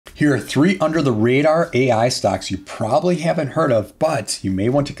Here are 3 under the radar AI stocks you probably haven't heard of, but you may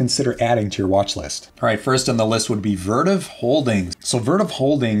want to consider adding to your watch list. All right, first on the list would be Vertiv Holdings. So Vertiv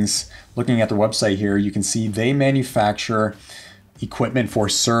Holdings, looking at their website here, you can see they manufacture equipment for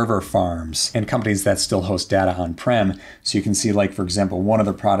server farms and companies that still host data on-prem. So you can see, like, for example, one of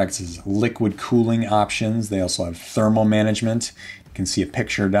their products is liquid cooling options. They also have thermal management. You can see a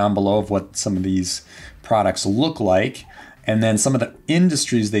picture down below of what some of these products look like. And then some of the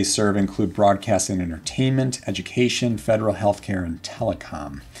industries they serve include broadcast and entertainment, education, federal healthcare, and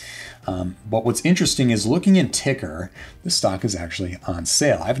telecom. But what's interesting is looking in Tykr, this stock is actually on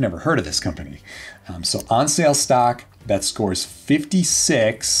sale. I've never heard of this company. So on sale stock that scores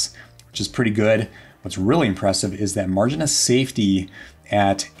 56, which is pretty good. What's really impressive is that margin of safety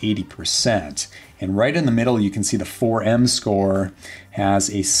at 80%. And right in the middle, you can see the 4M score has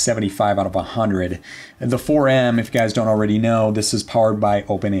a 75 out of 100. And the 4M, if you guys don't already know, this is powered by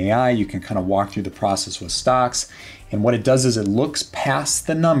OpenAI. You can kind of walk through the process with stocks. And what it does is it looks past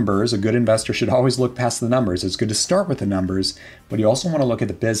the numbers. A good investor should always look past the numbers. It's good to start with the numbers, but you also want to look at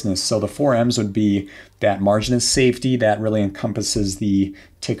the business. So the 4Ms would be that margin of safety that really encompasses the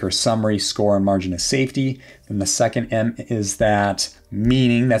Tykr summary, score, and margin of safety. Then the second M is that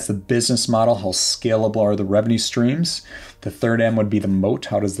meaning, that's the business model, how scalable are the revenue streams. The third M would be the moat,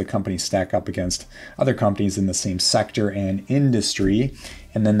 how does the company stack up against other companies in the same sector and industry.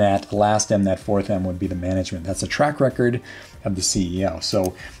 And then that last M, that fourth M, would be the management. That's a track record of the CEO.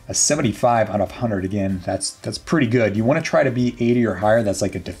 So a 75 out of 100, again, that's pretty good. You want to try to be 80 or higher. That's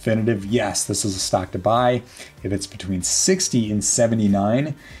like a definitive, yes, this is a stock to buy. If it's between 60 and 79,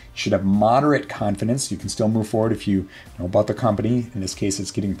 you should have moderate confidence. You can still move forward if you know about the company. In this case,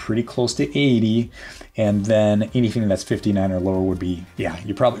 it's getting pretty close to 80. And then anything that's 59 or lower would be, yeah,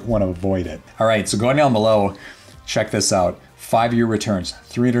 you probably want to avoid it. All right, so going down below, check this out. 5-year returns,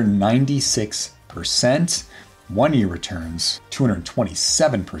 396%. 1-year returns,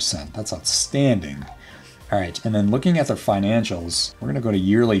 227%. That's outstanding. All right, and then looking at their financials, we're gonna go to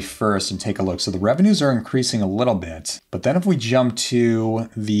yearly first and take a look. So the revenues are increasing a little bit, but then if we jump to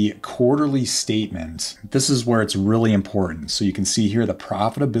the quarterly statement, this is where it's really important. So you can see here the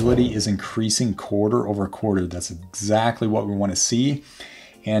profitability is increasing quarter over quarter. That's exactly what we wanna see.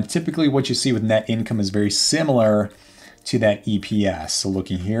 And typically what you see with net income is very similar to that EPS. So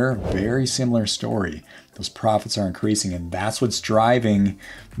looking here, very similar story. Those profits are increasing, and that's what's driving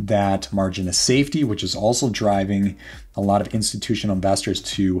that margin of safety, which is also driving a lot of institutional investors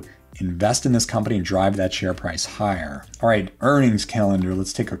to invest in this company and drive that share price higher. All right, earnings calendar.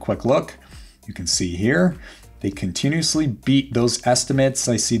 Let's take a quick look. You can see here, they continuously beat those estimates.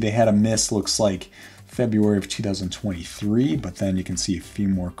 I see they had a miss, looks like February of 2023, but then you can see a few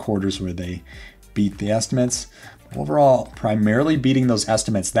more quarters where they beat the estimates. Overall, primarily beating those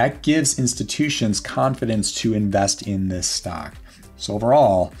estimates, that gives institutions confidence to invest in this stock. So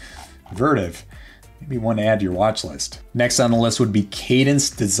overall, Vertiv, maybe one to add to your watch list. Next on the list would be Cadence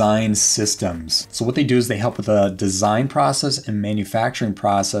Design Systems. So what they do is they help with the design process and manufacturing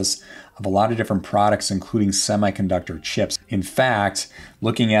process of a lot of different products, including semiconductor chips. In fact,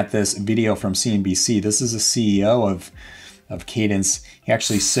 looking at this video from CNBC, this is a CEO of Cadence. He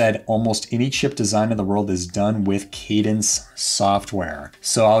actually said almost any chip design in the world is done with Cadence software.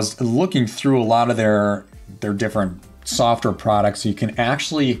 So I was looking through a lot of their different software products. You can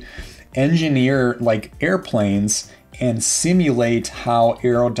actually engineer like airplanes and simulate how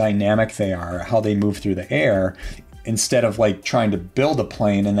aerodynamic they are, how they move through the air, instead of like trying to build a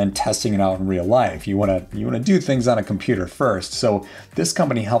plane and then testing it out in real life. You want to do things on a computer first. So this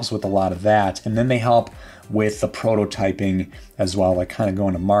company helps with a lot of that, and then they help with the prototyping as well, like kind of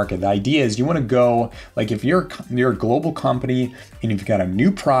going to market. The idea is you want to go, like if you're a global company and you've got a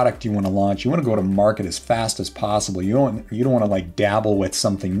new product you want to launch, you want to go to market as fast as possible. You don't want to like dabble with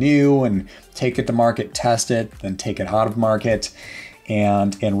something new and take it to market, test it, then take it out of market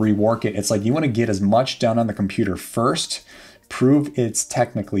and rework it. It's like you want to get as much done on the computer first, prove it's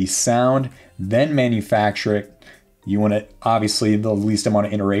technically sound, then manufacture it. You want to, obviously, the least amount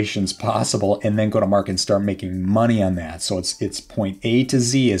of iterations possible, and then go to market and start making money on that. So it's point A to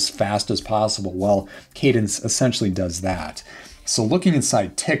Z as fast as possible. Well, Cadence essentially does that. So looking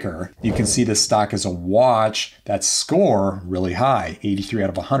inside Tykr, you can see this stock is a watch. That score really high, 83 out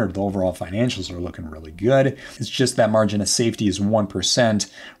of 100. The overall financials are looking really good. It's just that margin of safety is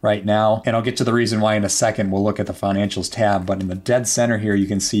 1% right now. And I'll get to the reason why in a second. We'll look at the financials tab, but in the dead center here, you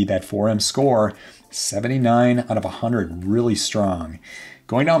can see that 4M score, 79 out of 100, really strong.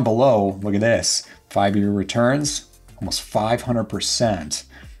 Going down below, look at this, 5-year returns, almost 500%.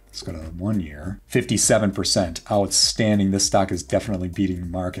 Let's go to 1 year. 57%. Outstanding. This stock is definitely beating the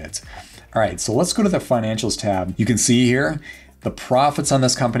market. All right, so let's go to the financials tab. You can see here, the profits on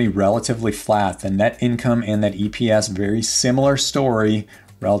this company relatively flat. The net income and that EPS, very similar story,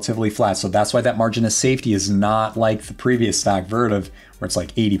 relatively flat. So that's why that margin of safety is not like the previous stock, Vertiv, where it's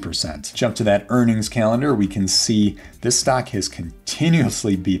like 80%. Jump to that earnings calendar. We can see this stock has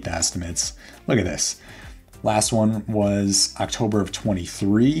continuously beat the estimates. Look at this. Last one was October of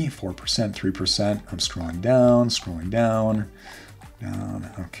 23, 4%, 3%. I'm scrolling down.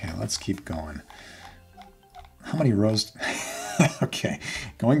 Okay, let's keep going. How many rows? Okay,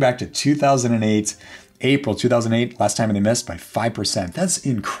 going back to 2008, April 2008, last time they missed by 5%. That's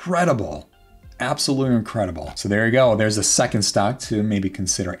incredible. Absolutely incredible. So there you go. There's a second stock to maybe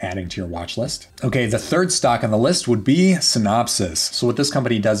consider adding to your watch list. Okay, the third stock on the list would be Synopsys. So what this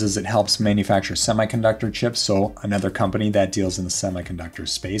company does is it helps manufacture semiconductor chips. So another company that deals in the semiconductor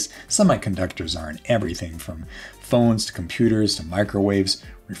space. Semiconductors are in everything from phones to computers to microwaves,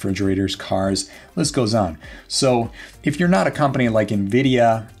 refrigerators, cars, list goes on. So if you're not a company like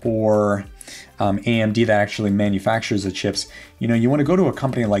NVIDIA or AMD that actually manufactures the chips, you want to go to a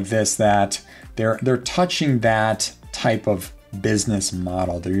company like this that they're touching that type of business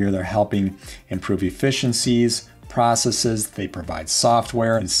model. They're either helping improve efficiencies, processes, they provide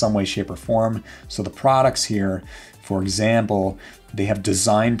software in some way, shape, or form. So the products here, for example, they have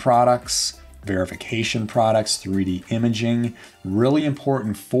design products, verification products, 3D imaging, really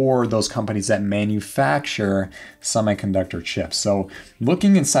important for those companies that manufacture semiconductor chips. So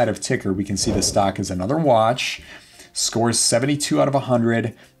looking inside of Tykr, we can see the stock is another watch, scores 72 out of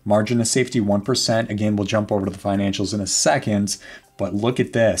 100, margin of safety 1%. Again, we'll jump over to the financials in a second, but look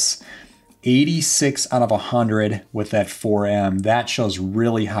at this. 86 out of 100 with that 4M. That shows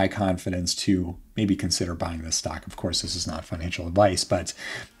really high confidence to maybe consider buying this stock. Of course, this is not financial advice, but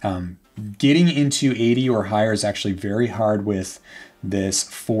getting into 80 or higher is actually very hard with this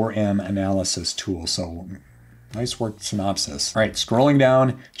 4M analysis tool. So nice work, Synopsys. All right, scrolling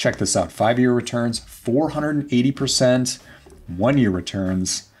down, check this out. 5-year returns, 480%. 1-year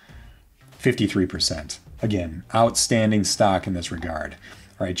returns, 53%. Again, outstanding stock in this regard.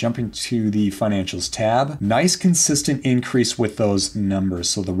 All right, jumping to the financials tab. Nice consistent increase with those numbers.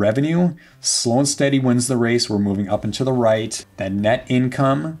 So the revenue, slow and steady wins the race. We're moving up and to the right. That net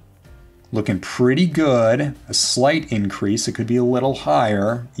income, looking pretty good. A slight increase. It could be a little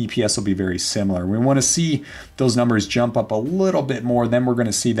higher. EPS will be very similar. We want to see those numbers jump up a little bit more. Then we're going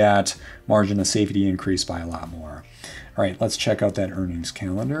to see that margin of safety increase by a lot more. All right, let's check out that earnings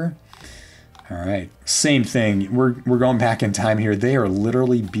calendar. All right, same thing. We're going back in time here. They are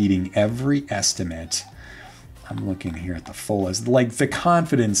literally beating every estimate. I'm looking here at the full list. Like the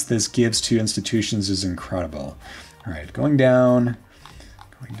confidence this gives to institutions is incredible. All right, going down.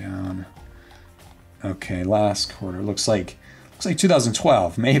 Okay, last quarter looks like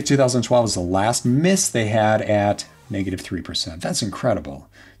 2012. May of 2012 is the last miss they had at -3%. That's incredible.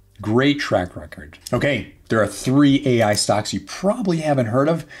 Great track record. Okay, there are 3 AI stocks you probably haven't heard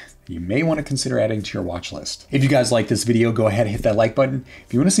of. You may want to consider adding to your watch list. If you guys like this video, go ahead and hit that like button.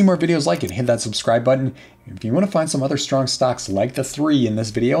 If you want to see more videos like it, hit that subscribe button. If you want to find some other strong stocks like the 3 in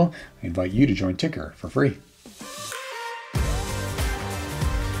this video, I invite you to join Tykr for free.